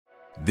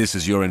This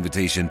is your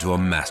invitation to a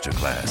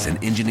masterclass in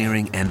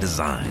engineering and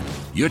design.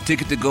 Your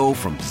ticket to go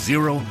from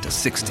 0 to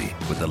 60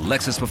 with the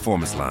Lexus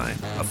Performance Line.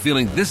 A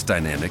feeling this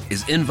dynamic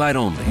is invite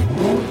only.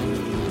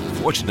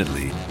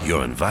 Fortunately,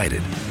 you're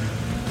invited.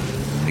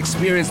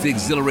 Experience the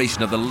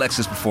exhilaration of the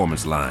Lexus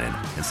Performance Line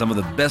and some of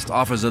the best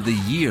offers of the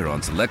year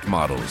on select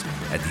models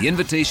at the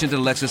Invitation to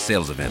Lexus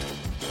sales event,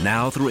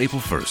 now through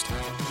April 1st.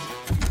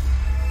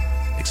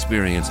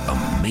 Experience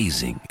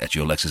amazing at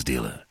your Lexus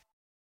dealer.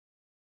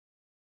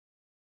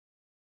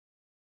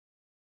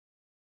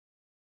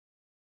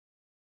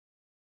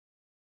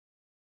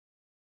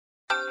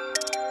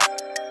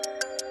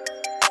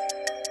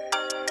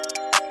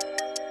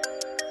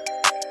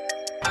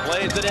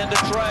 Plays it into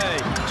Trey.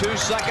 2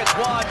 seconds,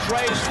 one.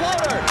 Trey's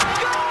floater.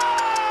 Good!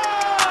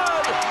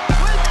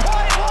 With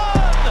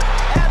 .1!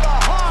 And the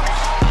Hawks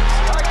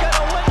are going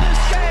to win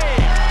this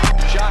game.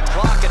 Shot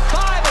clock at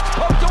 5. It's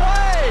poked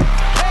away.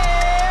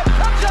 Cam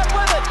comes up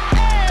with it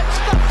and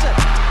stuffs it.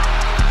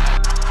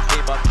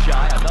 Came up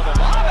shy. Another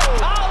lob. And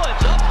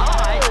Collins up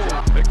high.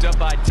 Picked up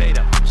by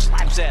Tatum.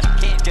 Slaps in.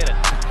 Can't get it.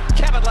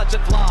 Kevin lets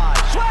it fly.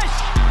 Swish!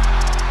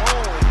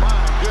 Oh, my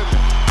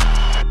goodness.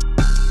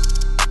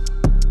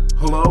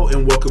 Hello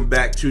and welcome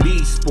back to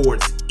the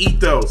Sports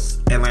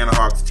Ethos Atlanta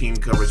Hawks team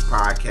coverage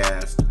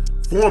podcast,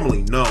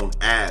 formerly known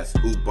as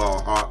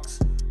Hoopball Hawks,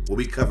 where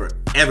we cover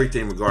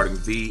everything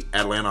regarding the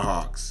Atlanta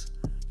Hawks.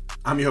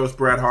 I'm your host,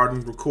 Brad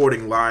Harden,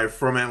 recording live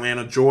from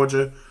Atlanta,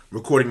 Georgia,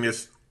 recording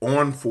this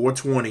on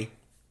 4/20,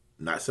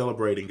 not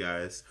celebrating,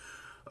 guys,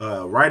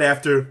 right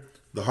after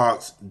the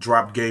Hawks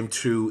dropped Game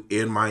 2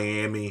 in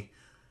Miami,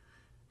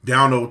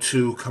 down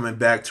 0-2, coming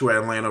back to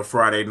Atlanta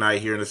Friday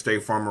night here in the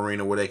State Farm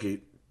Arena where they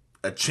could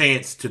a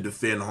chance to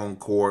defend home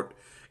court,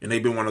 and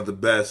they've been one of the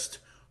best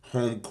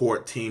home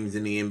court teams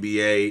in the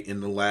NBA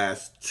in the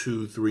last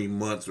 2-3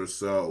 months or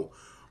so.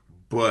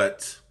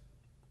 But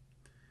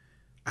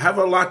I have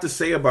a lot to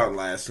say about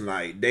last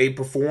night. They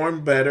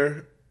performed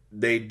better.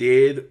 They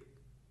did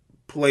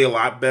play a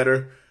lot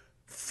better,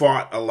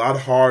 fought a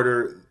lot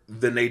harder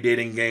than they did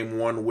in Game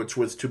 1, which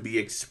was to be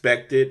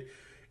expected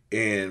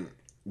and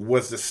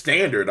was the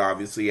standard,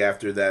 obviously,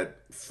 after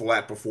that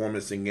flat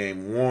performance in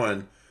Game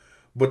 1.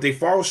 But they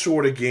fall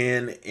short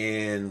again,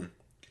 and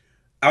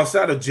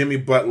outside of Jimmy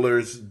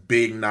Butler's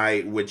big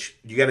night, which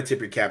you got to tip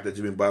your cap to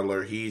Jimmy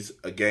Butler. He's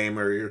a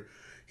gamer.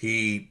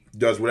 He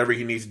does whatever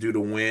he needs to do to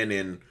win,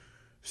 and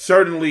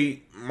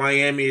certainly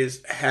Miami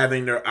is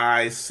having their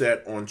eyes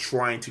set on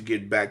trying to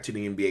get back to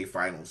the NBA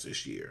Finals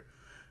this year.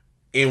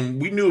 And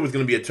we knew it was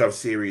going to be a tough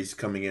series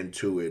coming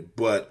into it,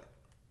 but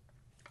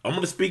I'm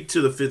going to speak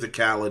to the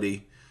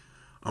physicality.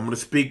 I'm going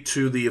to speak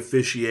to the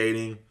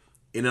officiating,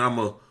 and then I'm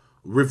going to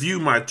review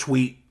my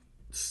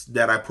tweets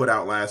that I put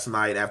out last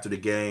night after the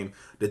game,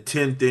 the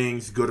 10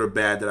 things, good or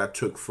bad, that I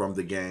took from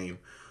the game.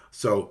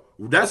 So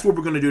that's what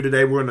we're going to do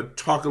today. We're going to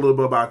talk a little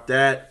bit about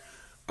that.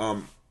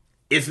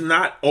 It's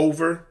not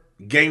over.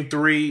 Game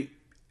 3,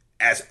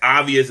 as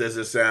obvious as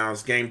it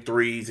sounds, Game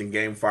 3s and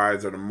Game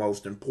 5s are the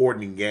most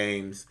important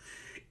games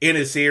in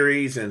a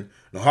series, and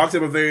the Hawks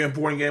have a very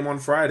important game on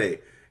Friday.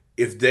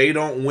 If they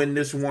don't win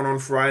this one on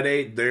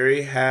Friday,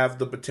 they have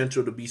the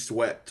potential to be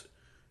swept.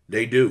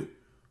 They do.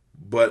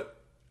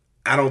 But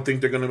I don't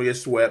think they're going to be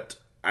swept.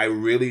 I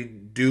really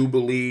do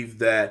believe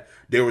that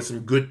there were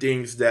some good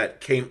things that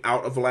came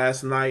out of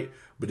last night,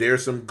 but there are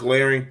some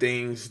glaring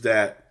things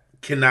that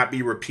cannot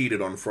be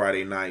repeated on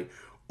Friday night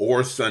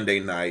or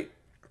Sunday night.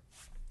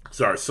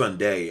 Sorry,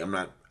 Sunday. I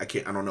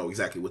don't know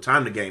exactly what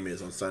time the game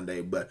is on Sunday,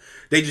 but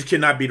they just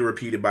cannot be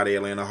repeated by the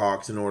Atlanta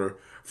Hawks in order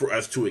for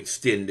us to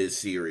extend this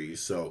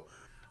series. So,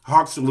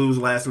 Hawks lose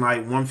last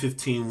night,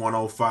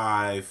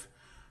 115-105.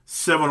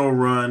 7-0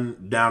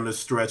 run down the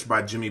stretch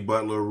by Jimmy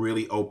Butler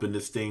really opened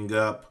this thing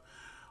up.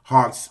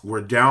 Hawks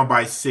were down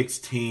by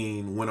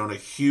 16, went on a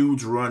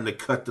huge run to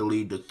cut the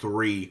lead to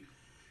 3,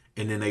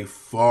 and then they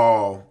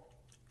fall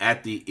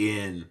at the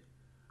end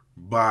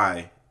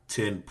by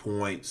 10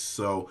 points.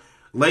 So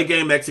late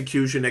game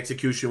execution,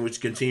 which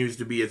continues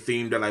to be a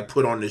theme that I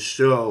put on the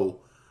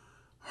show,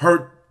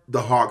 hurt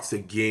the Hawks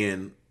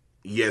again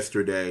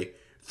yesterday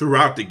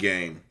throughout the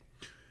game.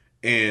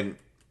 And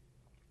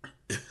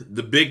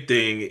the big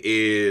thing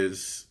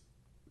is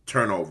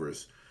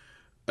turnovers.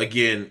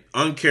 Again,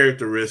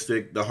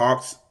 uncharacteristic. The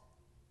Hawks,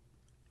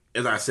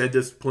 as I said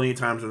this plenty of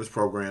times on this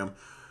program,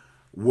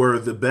 were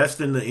the best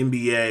in the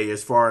NBA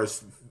as far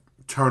as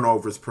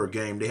turnovers per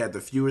game. They had the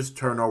fewest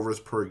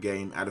turnovers per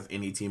game out of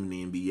any team in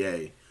the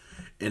NBA.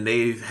 And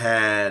they've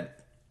had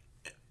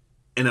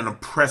an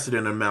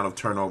unprecedented amount of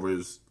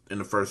turnovers in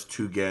the first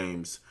 2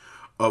 games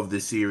of the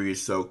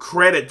series. So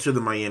credit to the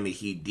Miami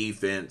Heat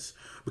defense.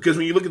 Because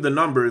when you look at the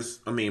numbers,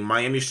 I mean,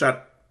 Miami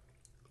shot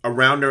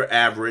around their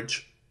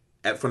average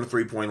from the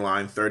three-point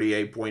line,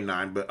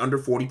 38.9, but under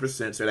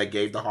 40%, so that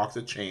gave the Hawks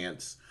a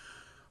chance.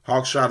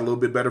 Hawks shot a little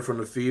bit better from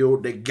the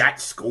field. They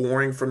got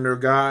scoring from their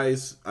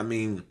guys. I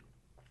mean,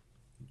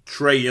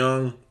 Trae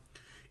Young,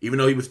 even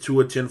though he was 2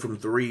 of 10 from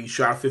 3,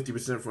 shot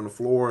 50% from the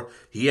floor.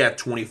 He had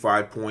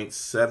 25 points,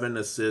 7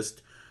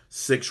 assists,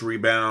 6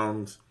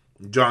 rebounds.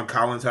 John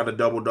Collins had a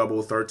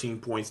double-double, 13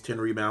 points, 10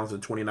 rebounds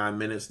in 29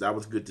 minutes. That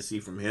was good to see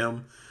from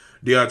him.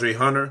 DeAndre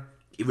Hunter,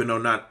 even though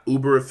not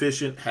uber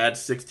efficient, had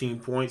 16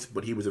 points,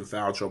 but he was in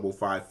foul trouble,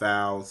 5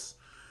 fouls.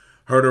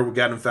 Herter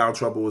got in foul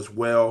trouble as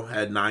well,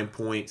 had 9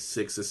 points,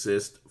 6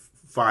 assists,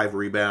 5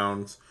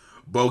 rebounds.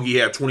 Bogey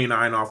had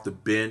 29 off the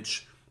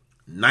bench,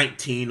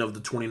 19 of the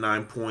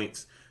 29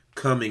 points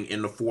coming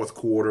in the fourth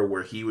quarter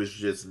where he was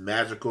just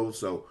magical.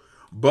 So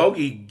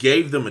Bogey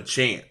gave them a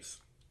chance.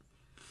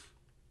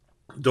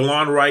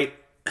 DeLon Wright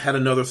had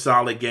another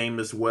solid game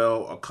as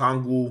well.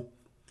 Okongwu,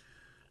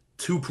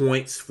 2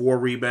 points, 4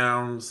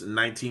 rebounds,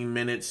 19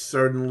 minutes.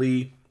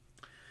 Certainly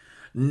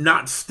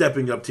not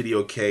stepping up to the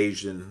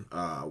occasion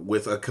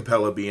with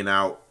Capella being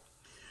out.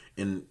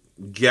 And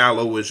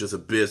Gallo was just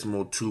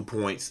abysmal, 2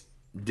 points.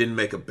 Didn't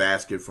make a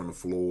basket from the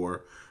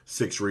floor.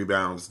 6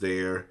 rebounds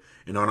there.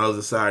 And on the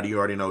other side, you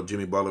already know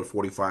Jimmy Butler,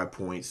 45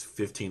 points,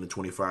 15 to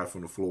 25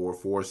 from the floor,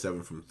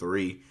 4-7 from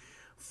 3.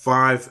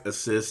 5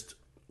 assists,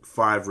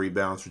 5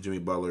 rebounds for Jimmy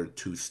Butler,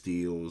 2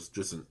 steals.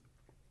 Just a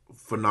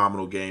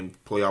phenomenal game.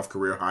 Playoff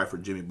career high for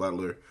Jimmy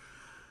Butler.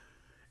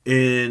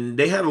 And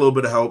they had a little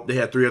bit of help. They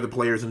had 3 other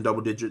players in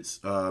double digits.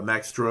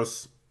 Max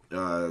Struss,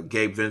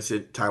 Gabe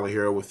Vincent, Tyler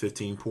Hero with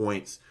 15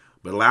 points.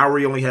 But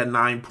Lowry only had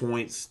 9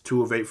 points,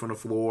 2 of 8 from the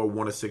floor,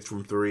 1 of 6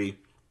 from 3.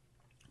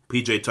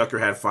 P.J. Tucker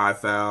had 5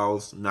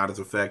 fouls, not as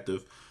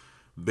effective.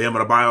 Bam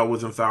Adebayo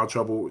was in foul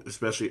trouble,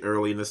 especially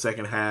early in the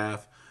second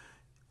half.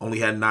 Only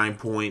had 9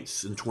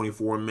 points in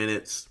 24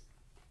 minutes.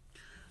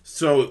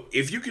 So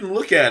if you can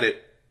look at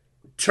it,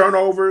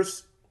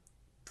 turnovers,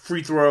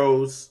 free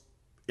throws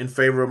in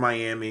favor of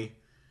Miami,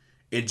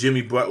 and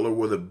Jimmy Butler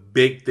were the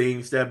big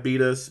things that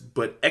beat us,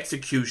 but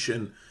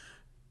execution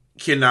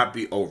cannot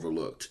be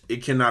overlooked.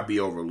 It cannot be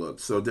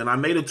overlooked. So then I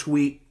made a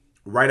tweet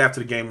right after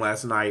the game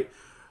last night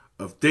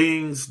of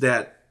things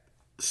that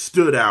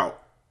stood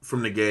out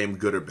from the game,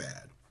 good or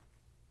bad.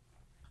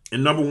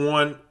 And number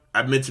one,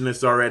 I mentioned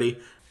this already,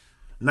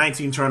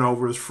 19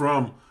 turnovers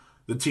from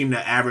the team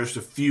that averaged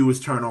the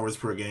fewest turnovers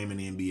per game in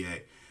the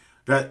NBA.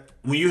 That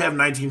when you have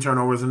 19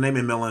 turnovers, and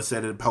Naaman Millen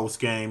said it post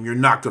game, you're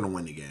not going to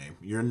win the game.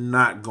 You're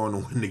not going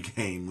to win the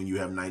game when you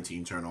have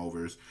 19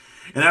 turnovers.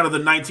 And out of the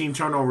 19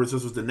 turnovers,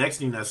 this was the next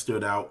thing that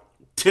stood out.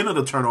 10 of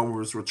the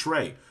turnovers were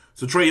Trae.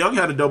 So Trae Young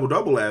had a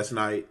double-double last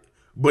night,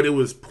 but it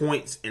was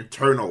points and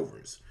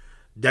turnovers.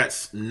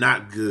 That's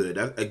not good.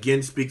 That,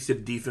 again, speaks to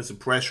the defensive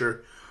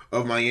pressure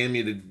of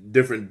Miami, the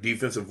different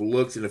defensive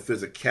looks and the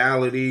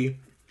physicality.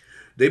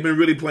 They've been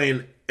really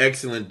playing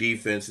excellent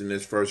defense in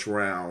this first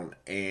round,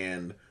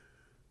 and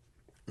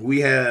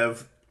we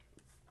have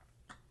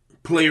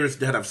players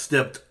that have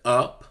stepped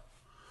up,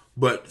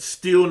 but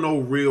still no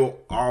real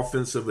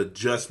offensive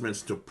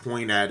adjustments to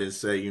point at and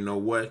say, you know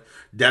what,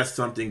 that's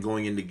something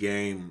going into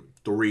game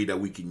 3 that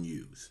we can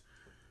use.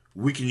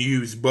 We can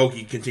use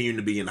Bogey continuing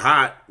to be in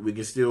hot. We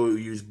can still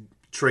use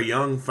Trae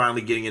Young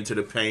finally getting into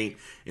the paint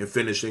and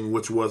finishing,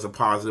 which was a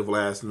positive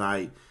last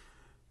night.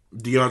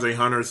 DeAndre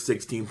Hunter,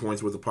 16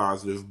 points was a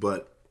positive,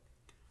 but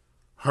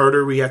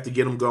Herter, we have to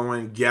get him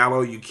going.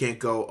 Gallo, you can't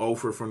go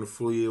over from the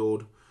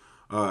field.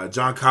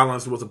 John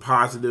Collins was a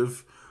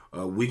positive.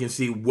 We can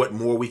see what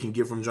more we can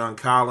get from John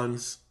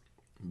Collins,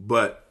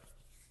 but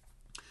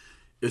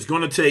it's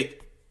going to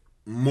take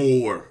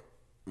more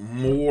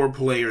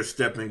players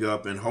stepping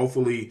up and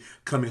hopefully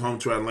coming home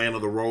to Atlanta,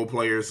 the role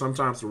players.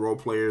 Sometimes the role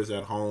players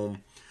at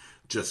home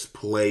just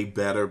play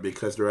better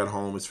because they're at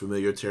home. It's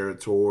familiar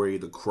territory,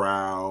 the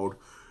crowd,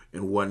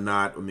 and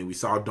whatnot. I mean, we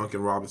saw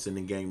Duncan Robinson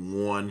in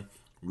game 1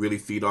 really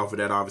feed off of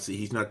that. Obviously,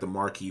 he's not the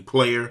marquee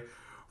player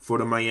for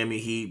the Miami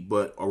Heat,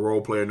 but a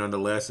role player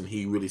nonetheless, and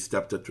he really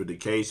stepped up to the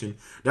occasion.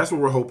 That's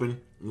what we're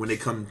hoping when they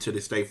come to the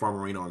State Farm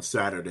Arena on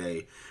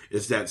Saturday,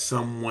 is that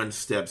someone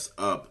steps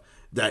up.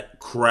 That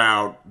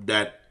crowd,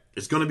 that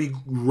it's going to be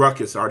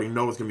ruckus. I already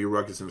know it's going to be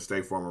ruckus in the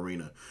State Farm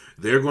Arena.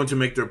 They're going to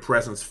make their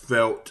presence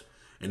felt,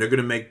 and they're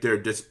going to make their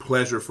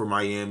displeasure for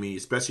Miami,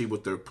 especially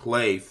with their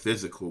play,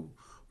 physical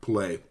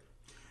play,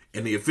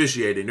 and the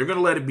officiating. They're going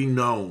to let it be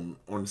known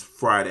on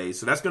Friday.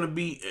 So that's going to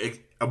be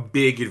a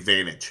big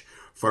advantage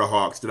for the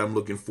Hawks that I'm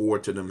looking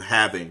forward to them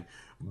having,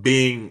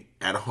 being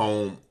at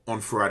home on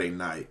Friday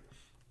night.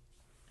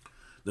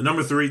 The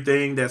number 3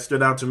 thing that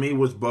stood out to me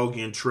was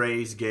Bogey and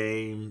Trae's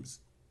games,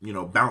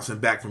 bouncing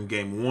back from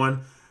game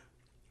 1.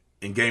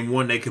 In game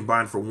 1, they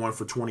combined for 1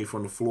 for 20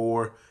 from the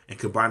floor and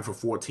combined for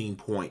 14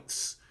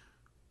 points.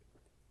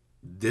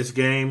 This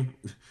game,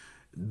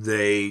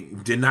 they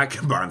did not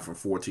combine for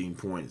 14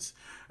 points.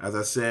 As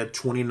I said,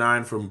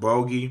 29 from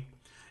Bogey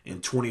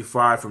and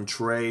 25 from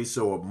Trae,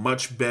 so a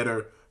much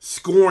better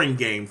scoring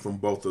game from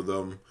both of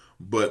them.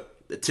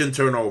 But the 10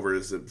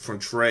 turnovers from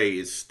Trae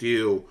is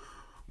still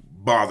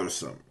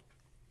bothersome.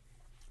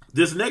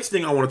 This next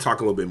thing I want to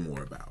talk a little bit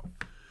more about.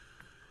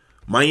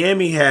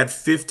 Miami had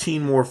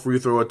 15 more free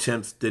throw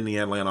attempts than the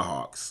Atlanta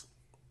Hawks.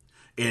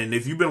 And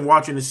if you've been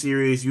watching the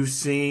series, you've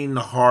seen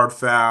the hard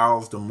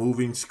fouls, the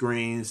moving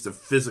screens, the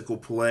physical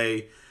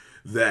play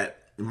that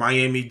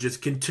Miami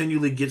just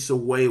continually gets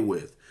away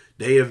with.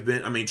 They have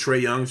been,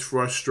 Trae Young's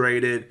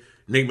frustrated.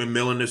 Nate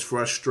McMillan is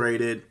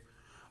frustrated.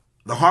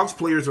 The Hawks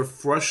players are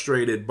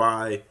frustrated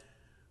by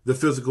the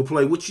physical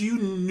play, which you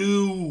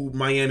knew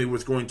Miami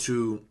was going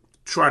to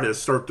try to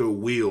assert their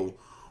will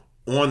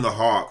on the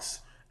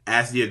Hawks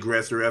as the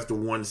aggressor, as the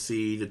 1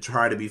 seed, to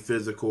try to be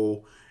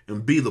physical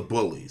and be the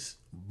bullies.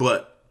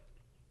 But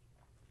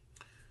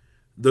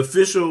the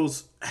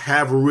officials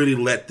have really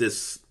let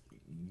this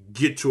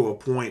get to a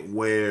point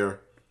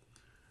where,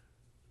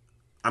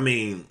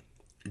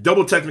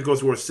 double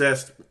technicals were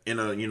assessed in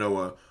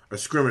a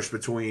scrimmage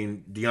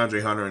between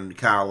DeAndre Hunter and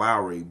Kyle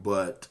Lowry,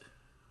 but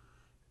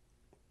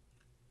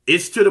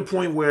it's to the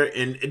point where,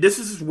 and this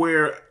is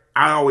where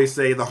I always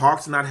say the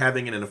Hawks not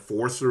having an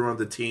enforcer on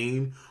the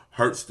team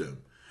hurts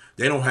them.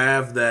 They don't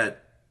have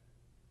that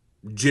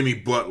Jimmy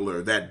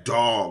Butler, that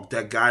dog,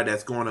 that guy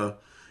that's going to,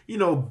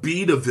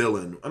 be the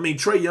villain.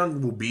 Trae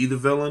Young will be the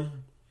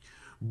villain,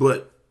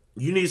 but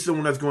you need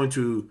someone that's going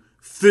to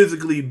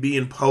physically be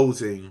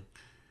imposing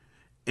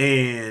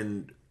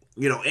and,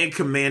 and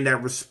command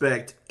that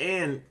respect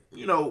and,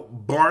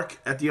 bark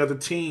at the other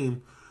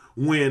team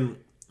when,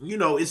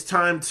 it's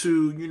time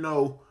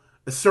to,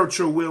 assert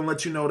your will and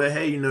let you know that,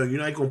 hey, you're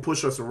not going to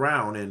push us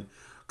around. And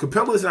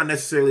Capella is not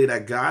necessarily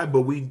that guy,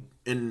 but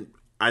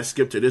I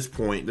skipped to this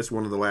point. That's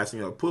one of the last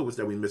things I put was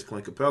that we miss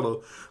Clint Capella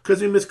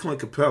because we miss Clint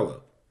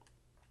Capella.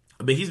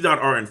 He's not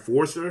our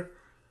enforcer.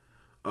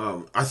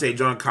 I say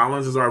John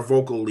Collins is our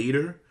vocal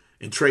leader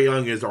and Trae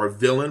Young is our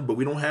villain, but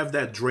we don't have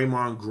that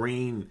Draymond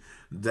Green,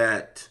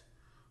 that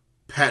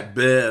Pat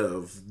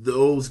Bev,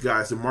 those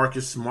guys, the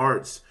Marcus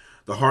Smarts,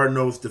 the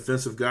hard-nosed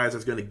defensive guys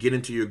that's going to get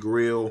into your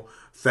grill,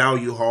 foul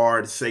you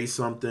hard, say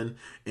something,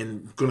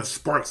 and going to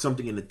spark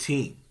something in the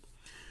team.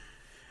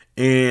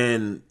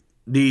 And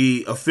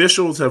the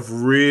officials have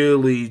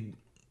really,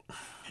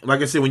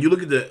 like I said, when you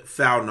look at the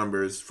foul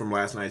numbers from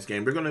last night's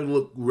game, they're going to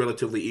look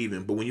relatively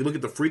even. But when you look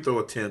at the free throw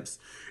attempts,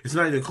 it's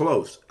not even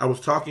close. I was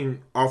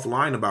talking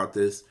offline about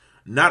this.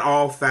 Not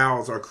all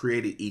fouls are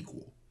created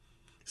equal.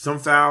 Some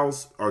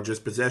fouls are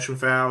just possession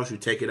fouls. You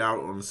take it out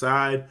on the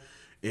side,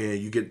 and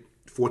you get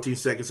 14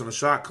 seconds on the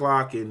shot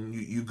clock, and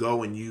you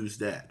go and use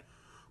that.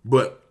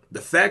 But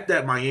the fact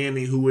that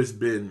Miami, who has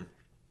been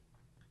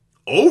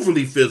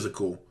overly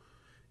physical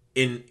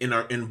in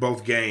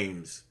both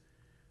games,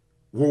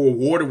 were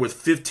rewarded with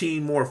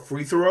 15 more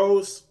free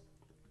throws,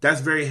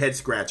 that's very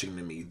head-scratching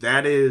to me.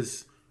 That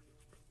is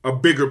a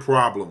bigger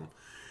problem,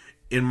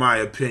 in my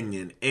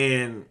opinion.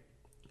 And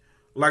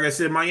like I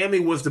said, Miami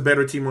was the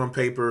better team on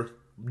paper.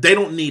 They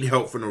don't need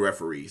help from the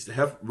referees.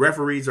 The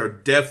referees are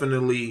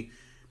definitely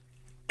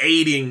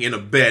aiding and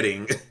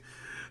abetting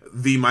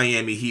the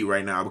Miami Heat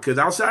right now. Because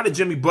outside of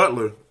Jimmy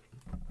Butler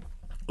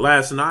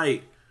last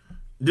night,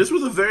 this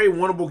was a very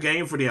winnable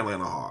game for the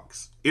Atlanta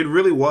Hawks. It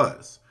really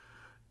was.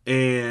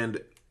 And,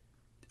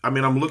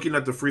 I'm looking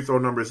at the free throw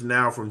numbers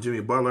now from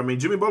Jimmy Butler.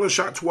 Jimmy Butler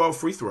shot 12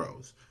 free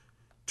throws.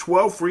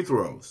 12 free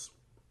throws.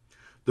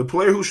 The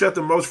player who shot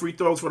the most free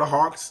throws for the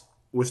Hawks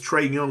was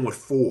Trae Young with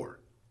 4.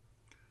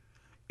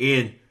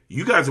 And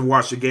you guys have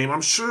watched the game.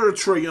 I'm sure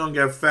Trae Young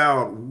got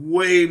fouled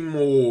way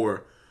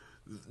more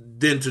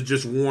than to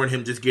just warn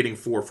him just getting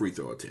 4 free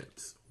throw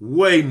attempts.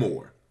 Way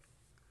more.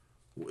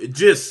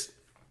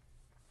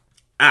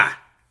 I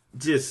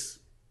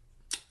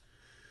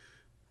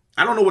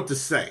don't know what to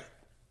say.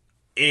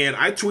 And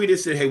I tweeted,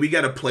 said, hey, we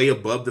got to play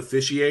above the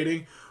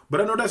officiating.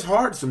 But I know that's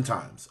hard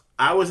sometimes.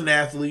 I was an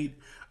athlete.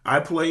 I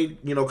played,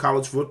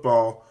 college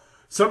football.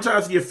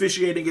 Sometimes the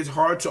officiating is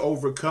hard to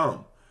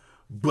overcome.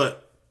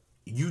 But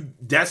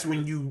that's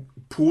when you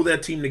pull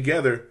that team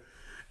together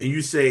and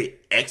you say,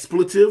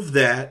 expletive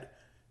that,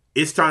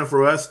 it's time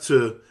for us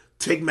to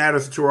take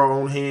matters into our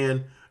own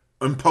hand,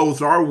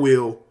 impose our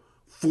will,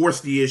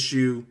 force the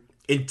issue,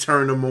 and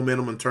turn the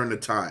momentum and turn the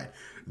tide.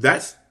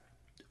 That's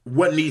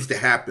what needs to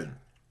happen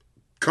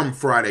come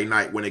Friday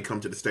night when they come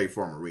to the State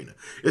Farm Arena.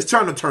 It's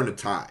time to turn the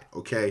tide,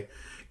 okay?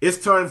 It's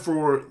time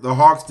for the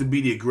Hawks to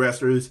be the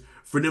aggressors,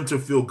 for them to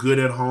feel good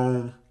at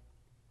home,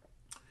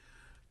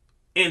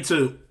 and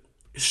to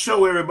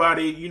show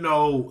everybody,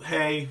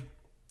 hey,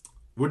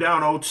 we're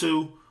down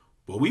 0-2,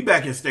 but we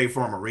back in State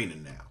Farm Arena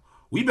now.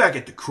 We back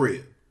at the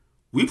crib.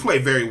 We play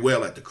very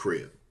well at the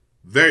crib.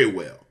 Very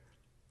well.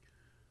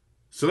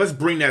 So let's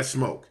bring that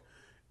smoke.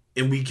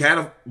 And we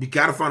gotta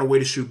find a way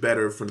to shoot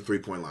better from the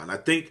three-point line. I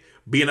think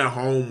being at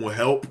home will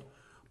help,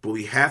 but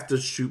we have to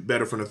shoot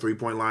better from the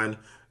three-point line.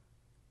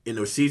 In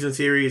the season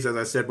series, as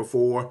I said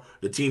before,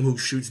 the team who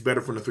shoots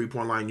better from the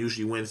three-point line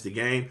usually wins the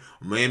game.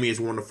 Miami is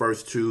one of the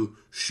first two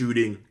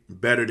shooting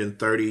better than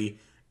 38%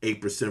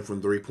 from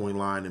the three-point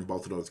line in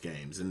both of those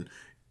games. And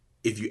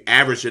if you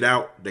average it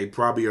out, they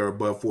probably are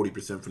above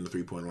 40% from the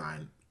three-point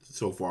line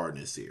so far in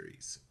this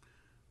series.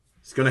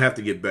 It's going to have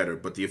to get better,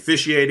 but the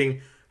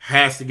officiating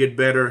has to get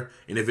better,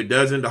 and if it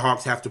doesn't, the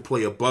Hawks have to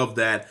play above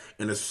that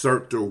and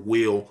assert their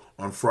will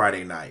on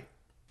Friday night.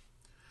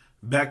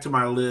 Back to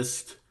my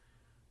list.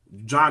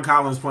 John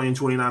Collins playing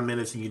 29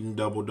 minutes and getting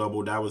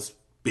double-double. That was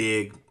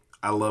big.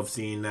 I love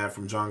seeing that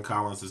from John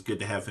Collins. It's good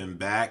to have him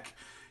back.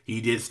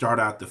 He did start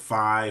out the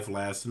 5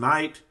 last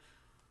night.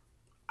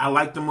 I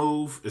like the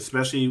move,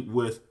 especially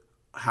with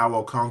how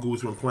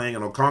Okongwu's been playing,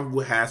 and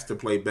Okongwu has to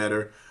play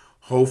better.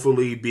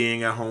 Hopefully,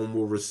 being at home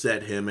will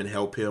reset him and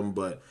help him,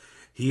 but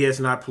he has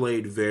not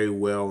played very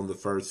well in the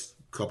first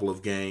couple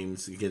of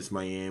games against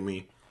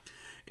Miami.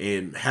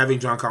 And having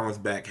John Collins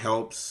back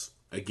helps.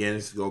 Again,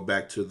 it's to go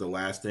back to the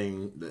last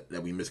thing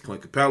that we missed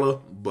Clint Capella,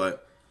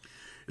 but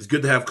it's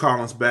good to have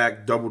Collins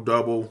back,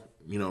 double-double,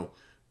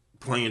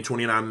 playing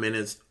 29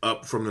 minutes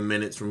up from the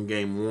minutes from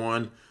game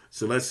one.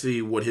 So let's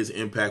see what his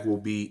impact will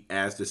be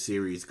as the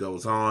series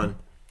goes on.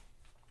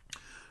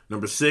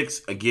 Number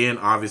 6, again,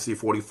 obviously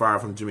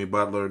 45 from Jimmy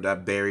Butler.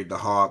 That buried the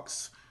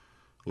Hawks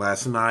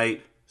last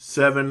night.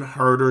 7,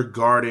 Herter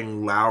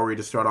guarding Lowry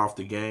to start off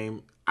the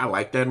game. I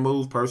like that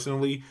move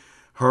personally.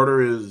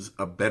 Herter is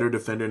a better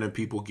defender than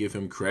people give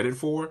him credit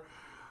for.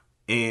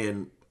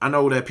 And I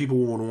know that people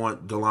would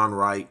want DeLon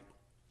Wright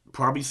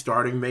probably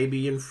starting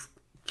maybe in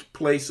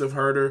place of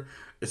Herter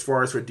as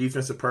far as for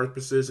defensive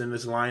purposes in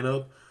this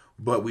lineup.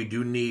 But we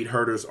do need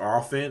Herter's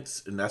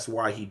offense, and that's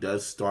why he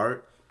does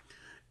start.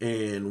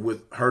 And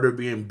with Herter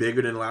being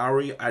bigger than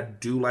Lowry, I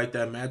do like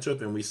that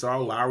matchup. And we saw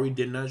Lowry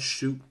did not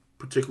shoot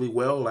particularly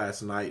well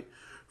last night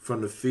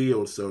from the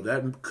field. So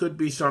that could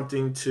be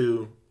something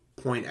to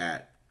point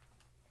at.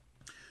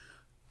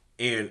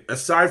 And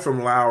aside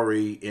from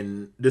Lowry,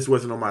 and this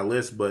wasn't on my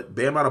list, but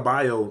Bam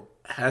Adebayo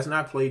has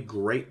not played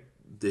great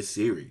this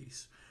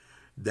series.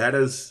 That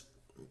has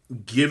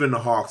given the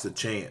Hawks a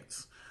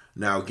chance.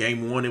 Now,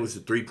 game one, it was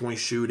a 3-point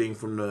shooting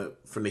from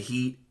the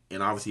Heat,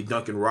 and obviously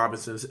Duncan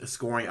Robinson's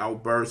scoring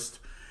outburst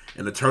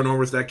and the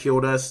turnovers that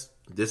killed us.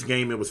 This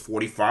game, it was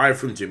 45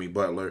 from Jimmy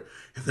Butler,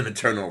 and then the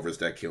turnovers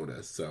that killed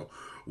us. So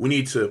we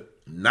need to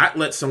not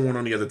let someone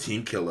on the other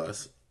team kill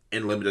us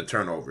and limit the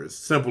turnovers.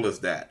 Simple as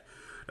that.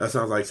 That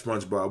sounds like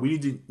SpongeBob.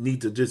 We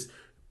need to just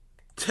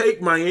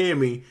take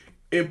Miami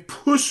and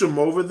push them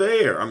over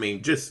there. I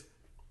mean, just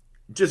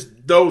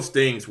those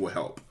things will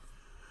help.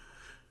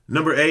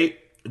 Number 8,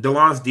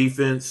 DeLon's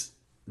defense.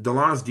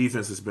 DeLon's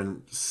defense has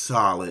been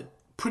solid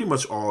pretty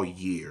much all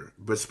year,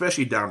 but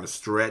especially down the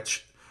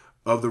stretch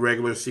of the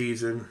regular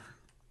season.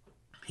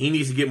 He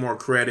needs to get more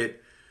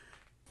credit.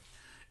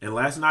 And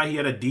last night he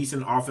had a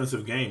decent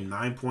offensive game,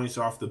 9 points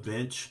off the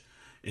bench,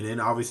 and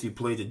then obviously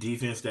played the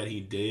defense that he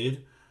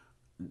did.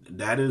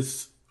 That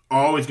is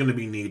always going to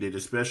be needed,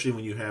 especially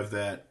when you have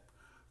that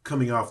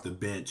coming off the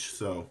bench.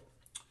 So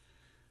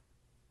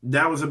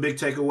that was a big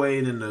takeaway.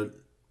 And then the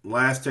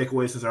last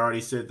takeaway, since I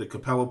already said the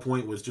Capella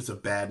point, was just a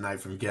bad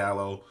night from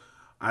Gallo.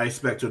 I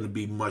expect him to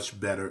be much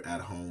better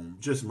at home,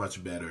 just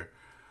much better.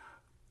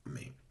 I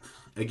mean,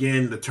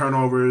 again, the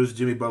turnovers,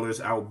 Jimmy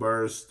Butler's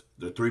outburst,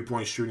 the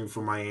 3-point shooting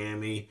for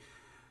Miami.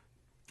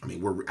 I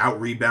mean, we're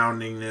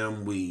out-rebounding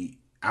them. We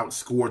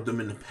outscored them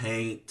in the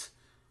paint.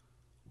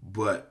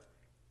 But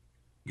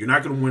you're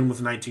not going to win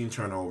with 19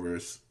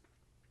 turnovers.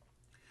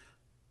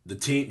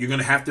 You're going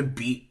to have to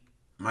beat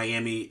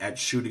Miami at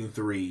shooting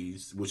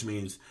threes, which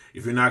means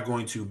if you're not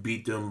going to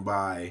beat them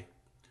by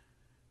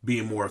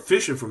being more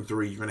efficient from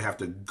three, you're going to have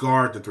to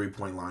guard the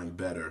three-point line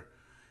better.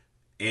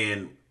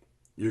 And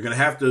you're going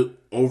to have to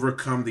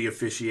overcome the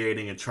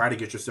officiating and try to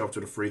get yourself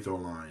to the free throw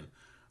line.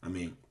 I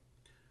mean,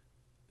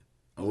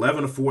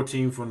 11 of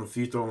 14 from the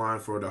free throw line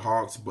for the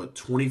Hawks, but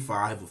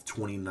 25 of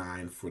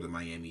 29 for the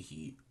Miami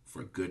Heat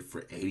for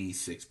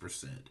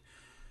 86%.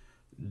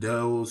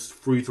 Those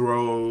free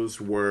throws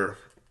were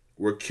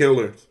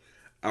killers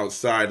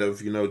outside of,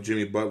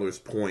 Jimmy Butler's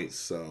points.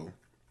 So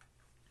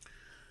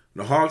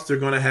the Hawks are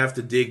going to have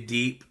to dig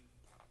deep.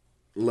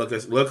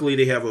 Luckily,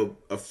 they have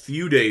a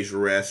few days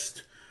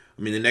rest.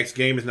 I mean, the next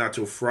game is not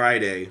till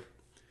Friday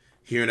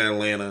here in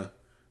Atlanta.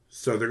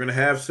 So they're going to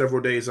have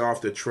several days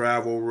off to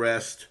travel,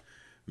 rest,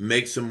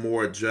 make some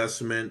more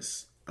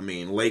adjustments. I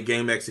mean, late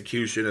game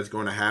execution is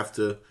going to have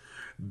to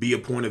be a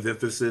point of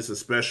emphasis,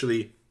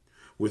 especially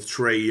with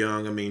Trae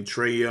Young. I mean,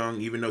 Trae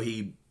Young, even though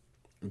he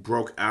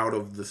broke out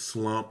of the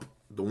slump,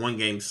 the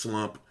one-game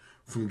slump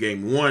from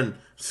game one,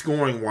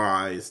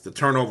 scoring-wise, the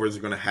turnovers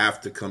are going to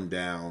have to come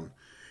down.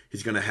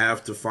 He's going to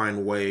have to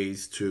find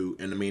ways to,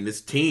 and I mean, this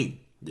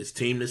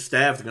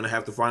staff is going to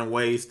have to find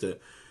ways to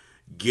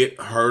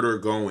get Herter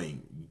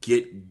going,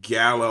 get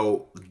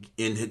Gallo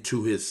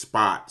into his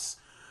spots.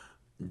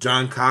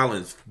 John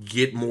Collins,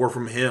 get more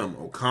from him.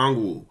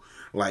 Okongwu,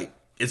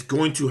 it's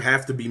going to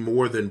have to be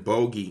more than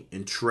Bogey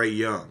and Trae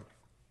Young.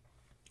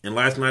 And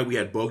last night we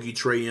had Bogey,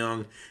 Trae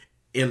Young,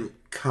 and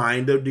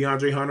kind of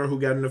DeAndre Hunter who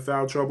got into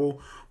foul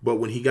trouble. But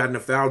when he got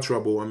into foul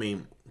trouble, I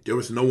mean, there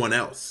was no one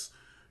else.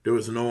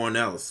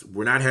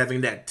 We're not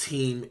having that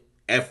team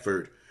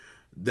effort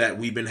that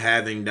we've been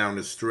having down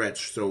the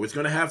stretch. So it's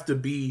going to have to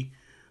be,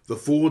 the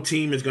full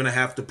team is going to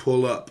have to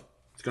pull up.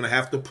 It's going to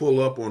have to pull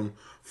up on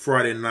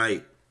Friday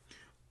night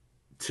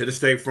to the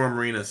State Farm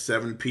Arena,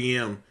 7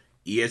 p.m.,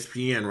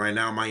 ESPN. Right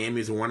now,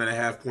 Miami is a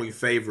 1.5-point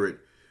favorite.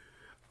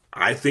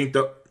 I think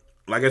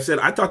like I said,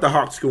 I thought the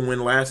Hawks could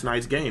win last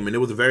night's game, and it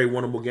was a very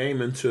winnable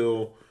game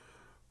until,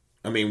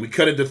 we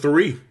cut it to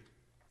 3.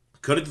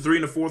 cut it to 3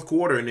 in the fourth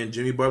quarter, and then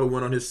Jimmy Butler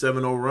went on his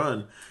 7-0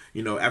 run,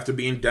 after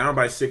being down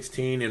by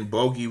 16 and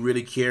Bogey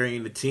really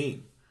carrying the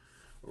team.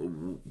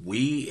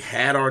 We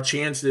had our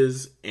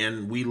chances,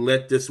 and we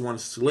let this one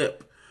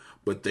slip.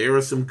 But there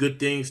are some good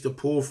things to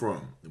pull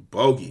from.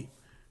 Bogey,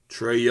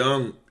 Trae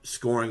Young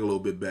scoring a little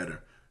bit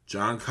better.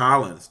 John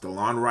Collins,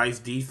 DeLon Rice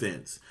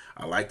defense.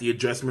 I like the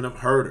adjustment of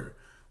Herter.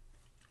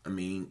 I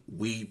mean,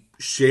 we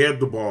shared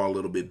the ball a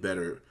little bit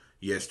better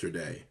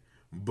yesterday.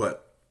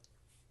 But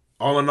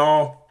all in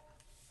all,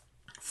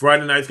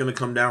 Friday night's going to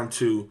come down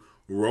to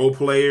role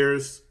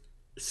players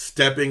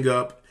stepping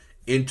up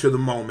into the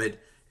moment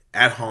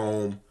at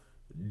home,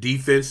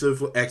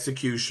 defensive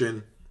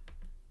execution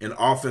and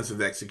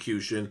offensive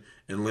execution,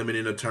 and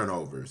limiting the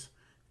turnovers.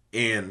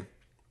 And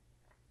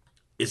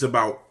it's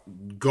about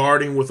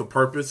guarding with a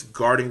purpose,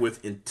 guarding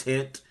with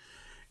intent,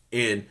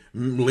 and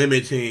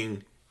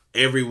limiting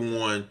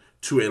everyone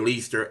to at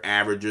least their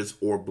averages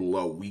or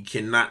below. We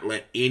cannot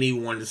let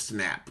anyone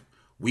snap.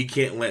 It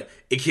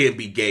can't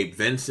be Gabe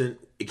Vincent.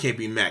 It can't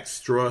be Max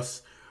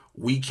Struss.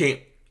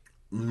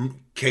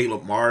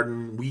 Caleb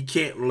Martin. We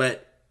can't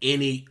let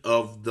any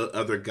of the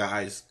other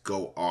guys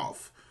go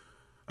off.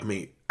 I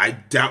mean, I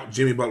doubt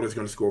Jimmy Butler's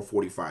going to score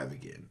 45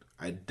 again.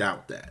 I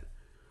doubt that.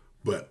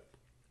 But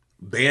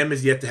Bam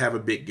is yet to have a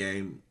big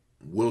game.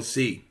 We'll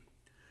see.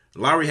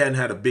 Lowry hadn't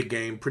had a big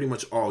game pretty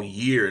much all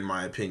year, in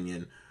my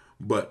opinion.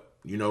 But,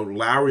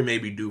 Lowry may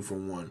be due for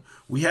one.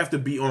 We have to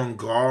be on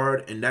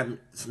guard, and that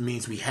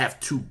means we have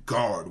to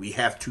guard. We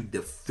have to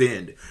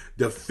defend.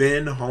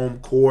 Defend home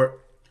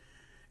court,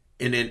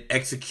 and then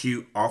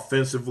execute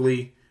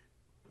offensively.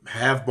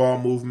 Have ball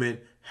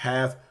movement.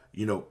 Have,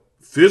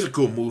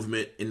 physical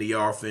movement in the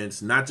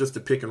offense, not just the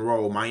pick and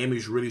roll.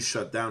 Miami's really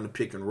shut down the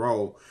pick and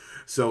roll.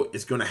 So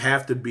it's going to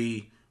have to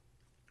be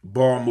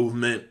ball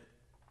movement,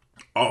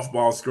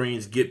 off-ball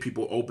screens, get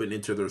people open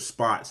into their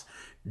spots.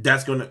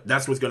 That's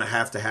what's going to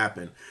have to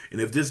happen. And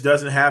if this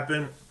doesn't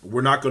happen,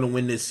 we're not going to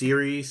win this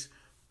series.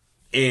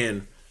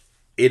 And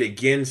it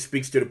again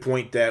speaks to the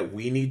point that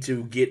we need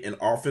to get an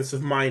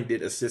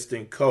offensive-minded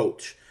assistant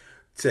coach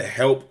to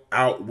help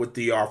out with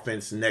the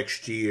offense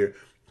next year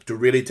to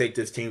really take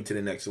this team to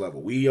the next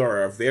level. We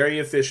are a very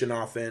efficient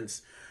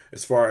offense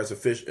as far as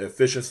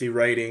efficiency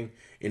rating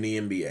in the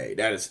NBA.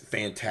 That is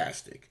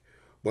fantastic.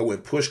 But when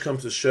push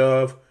comes to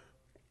shove,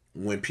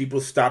 when people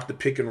stop the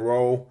pick and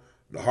roll,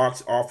 the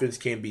Hawks offense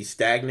can be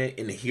stagnant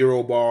and the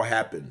hero ball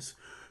happens.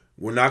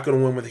 We're not going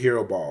to win with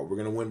hero ball. We're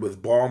going to win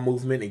with ball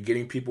movement and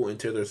getting people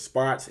into their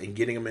spots and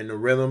getting them in the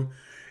rhythm.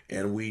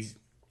 And we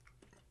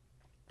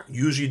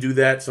usually do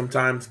that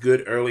sometimes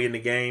good early in the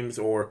games,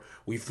 or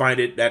we find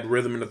that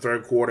rhythm in the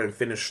third quarter and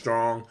finish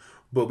strong.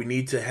 But we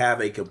need to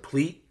have a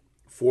complete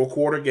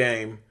 4-quarter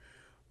game,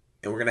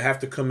 and we're going to have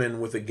to come in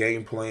with a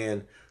game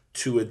plan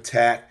to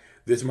attack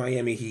this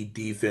Miami Heat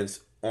defense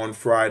on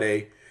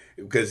Friday.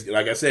 Because,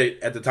 like I said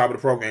at the top of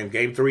the program,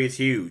 Game 3 is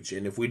huge.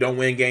 And if we don't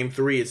win Game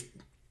 3, it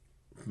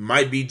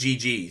might be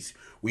GG's.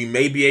 We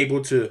may be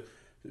able to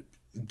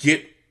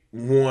get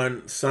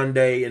one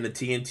Sunday in the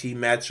TNT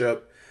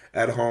matchup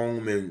at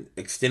home and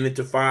extend it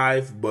to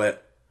 5,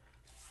 but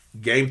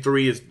Game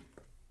 3 is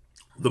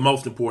the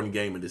most important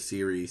game of this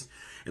series,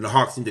 and the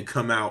Hawks need to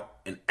come out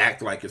and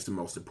act like it's the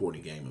most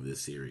important game of this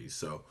series.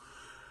 So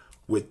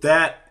with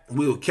that,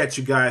 we'll catch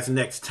you guys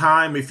next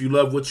time. If you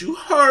love what you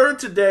heard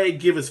today,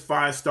 give us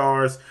 5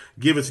 stars,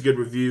 give us a good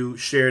review,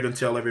 share it and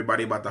tell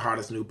everybody about the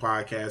hottest new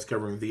podcast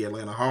covering the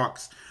Atlanta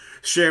Hawks.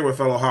 Share with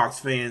fellow Hawks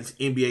fans,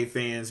 NBA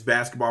fans,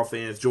 basketball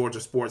fans, Georgia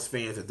sports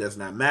fans. It does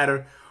not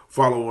matter.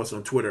 Follow us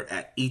on Twitter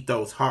at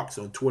EthosHawks.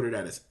 On Twitter,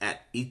 that is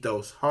at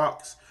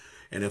EthosHawks.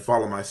 And then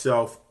follow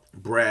myself,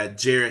 Brad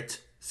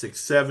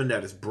Jarrett67.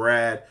 That is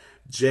Brad,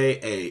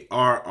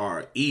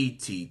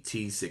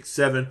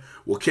 JARRETT67.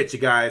 We'll catch you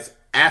guys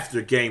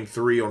after Game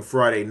 3 on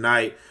Friday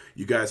night.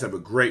 You guys have a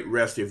great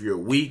rest of your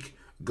week.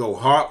 Go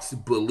Hawks.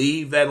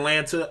 Believe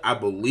Atlanta. I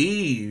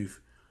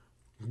believe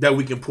that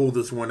we can pull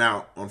this one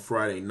out on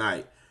Friday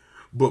night.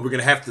 But we're going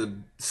to have to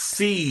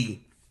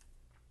see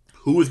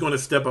who is going to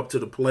step up to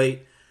the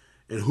plate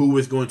and who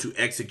is going to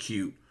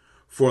execute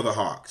for the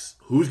Hawks.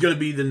 Who's going to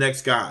be the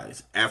next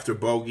guys after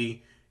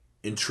Bogey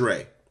and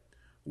Trae?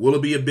 Will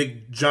it be a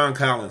big John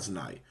Collins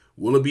night?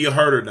 Will it be a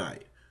Herter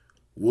night?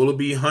 Will it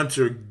be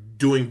Hunter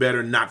doing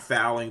better, not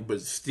fouling,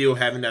 but still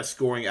having that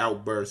scoring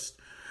outburst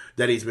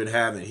that he's been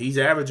having? He's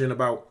averaging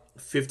about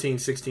 15,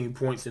 16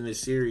 points in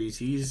this series.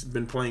 He's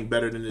been playing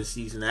better than this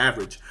season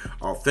average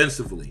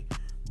offensively.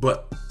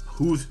 But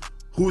who's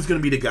going to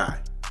be the guy?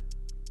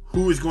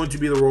 Who is going to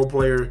be the role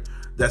player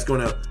that's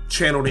going to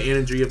channel the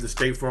energy of the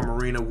State Farm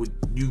Arena with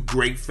you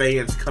great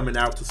fans coming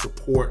out to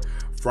support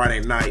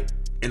Friday night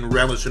and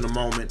relish in the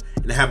moment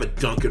and have a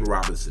Duncan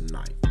Robinson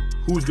night?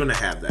 Who's going to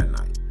have that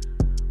night?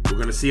 We're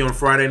going to see on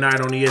Friday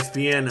night on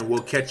ESPN, and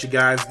we'll catch you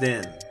guys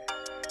then.